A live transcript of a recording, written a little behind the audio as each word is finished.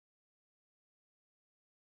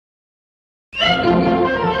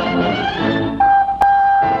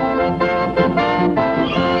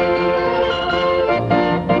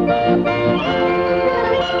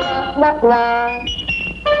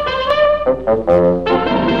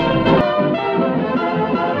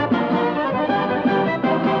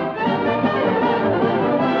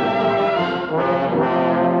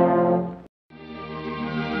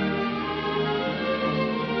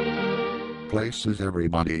Places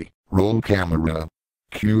everybody. Roll camera.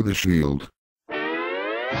 Cue the shield.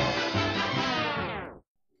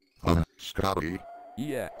 Scotty?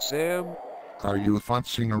 Yeah, Sam? Are you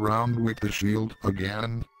futzing around with the shield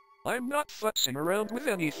again? I'm not futzing around with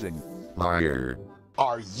anything. Liar.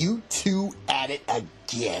 Are you two at it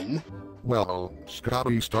again? Well,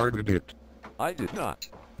 Scotty started it. I did not.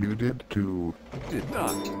 You did too. Did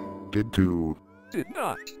not. Did too. Did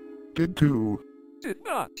not. Did too. Did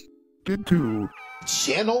not. Did too.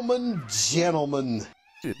 Gentlemen.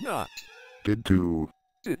 Did not. Did too.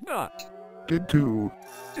 Did not. Did too.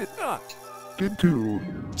 Did not. Did too.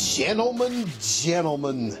 Gentlemen.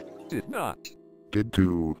 Did not. Did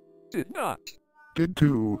too. Did not. Did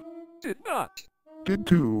too. Did not. Did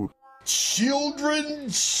too. Children.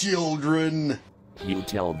 You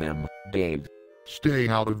tell them, babe. Stay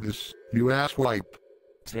out of this, you asswipe.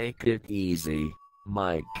 Take it easy,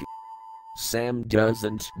 Mike. Sam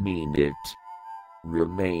doesn't mean it.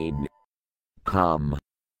 Remain calm.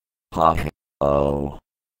 Ha. Oh.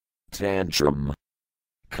 Tantrum.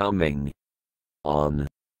 Coming on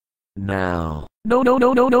now. No, damn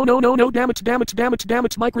it,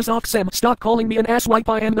 Microsoft Sam, stop calling me an asswipe,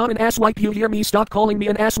 I am not an asswipe, you hear me, stop calling me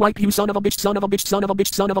an asswipe, you son of a bitch, son of a bitch, son of a bitch,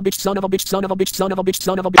 son of a bitch, son of a bitch, son of a bitch, son of a bitch,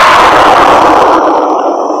 son of a bitch.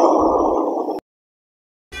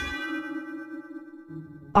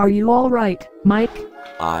 Are you alright, Mike?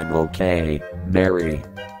 I'm okay, Mary.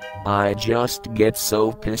 I just get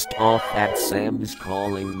so pissed off at Sam's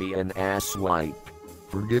calling me an asswipe.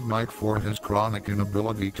 Forgive Mike for his chronic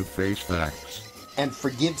inability to face facts. And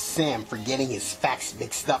forgive Sam for getting his facts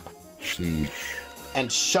mixed up. Sheesh.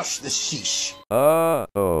 And shush the sheesh.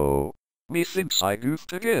 Uh-oh. Me thinks I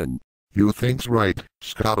goofed again. You think's right,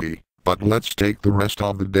 Scotty, but let's take the rest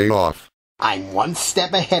of the day off. I'm one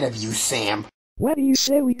step ahead of you, Sam. What do you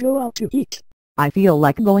say we go out to eat? I feel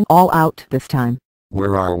like going all out this time.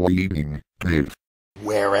 Where are we eating, Dave?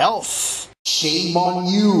 Where else? Shame on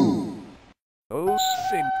you. Oh,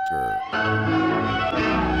 Sphincter.